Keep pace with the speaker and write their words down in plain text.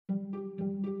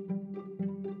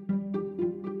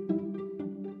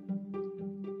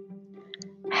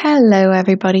Hello,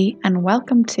 everybody, and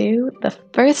welcome to the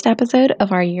first episode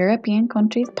of our European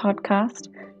Countries podcast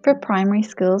for primary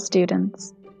school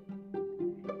students.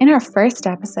 In our first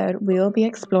episode, we will be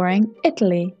exploring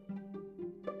Italy.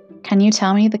 Can you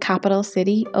tell me the capital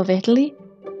city of Italy?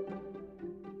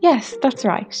 Yes, that's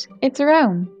right, it's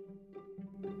Rome.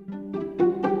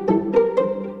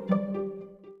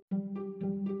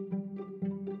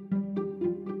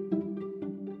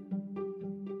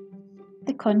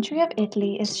 The country of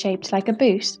Italy is shaped like a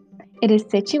boot. It is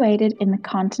situated in the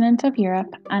continent of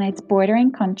Europe, and its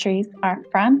bordering countries are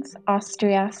France,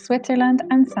 Austria, Switzerland,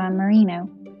 and San Marino.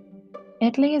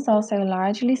 Italy is also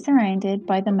largely surrounded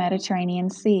by the Mediterranean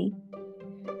Sea.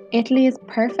 Italy is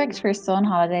perfect for sun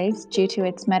holidays due to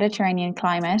its Mediterranean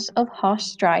climate of hot,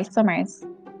 dry summers.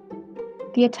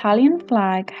 The Italian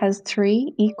flag has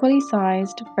three equally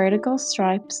sized vertical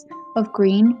stripes of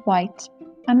green, white,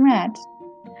 and red.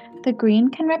 The green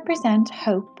can represent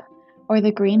hope, or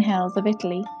the green hills of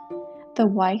Italy. The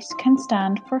white can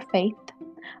stand for faith,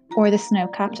 or the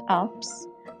snow-capped Alps,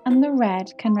 and the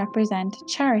red can represent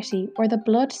charity, or the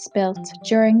blood spilt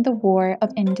during the War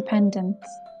of Independence.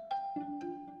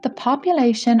 The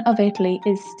population of Italy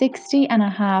is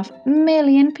 60.5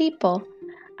 million people,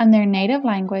 and their native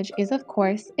language is of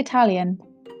course Italian.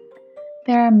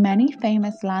 There are many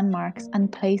famous landmarks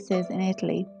and places in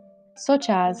Italy, such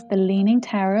as the Leaning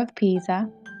Tower of Pisa,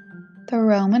 the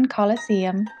Roman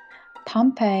Colosseum,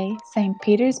 Pompeii, St.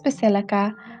 Peter's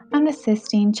Basilica, and the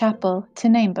Sistine Chapel, to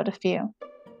name but a few.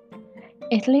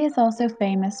 Italy is also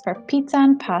famous for pizza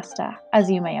and pasta,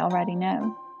 as you may already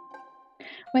know.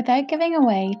 Without giving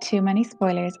away too many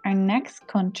spoilers, our next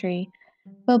country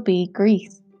will be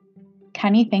Greece.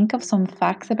 Can you think of some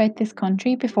facts about this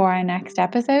country before our next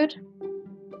episode?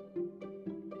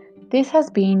 This has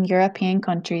been European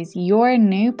Countries, your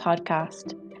new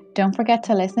podcast. Don't forget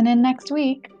to listen in next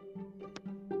week.